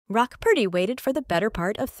Brock Purdy waited for the better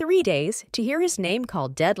part of 3 days to hear his name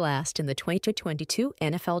called dead last in the 2022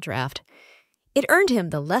 NFL Draft. It earned him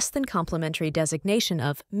the less-than-complimentary designation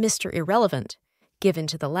of Mr. Irrelevant, given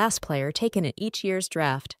to the last player taken in each year's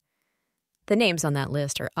draft. The names on that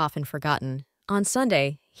list are often forgotten. On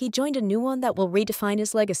Sunday, he joined a new one that will redefine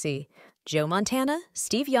his legacy: Joe Montana,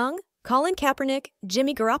 Steve Young, Colin Kaepernick,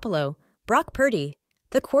 Jimmy Garoppolo, Brock Purdy,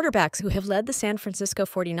 the quarterbacks who have led the San Francisco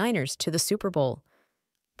 49ers to the Super Bowl.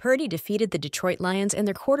 Purdy defeated the Detroit Lions and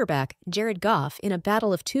their quarterback, Jared Goff, in a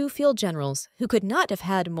battle of two field generals who could not have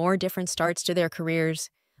had more different starts to their careers,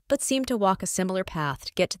 but seemed to walk a similar path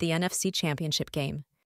to get to the NFC Championship Game.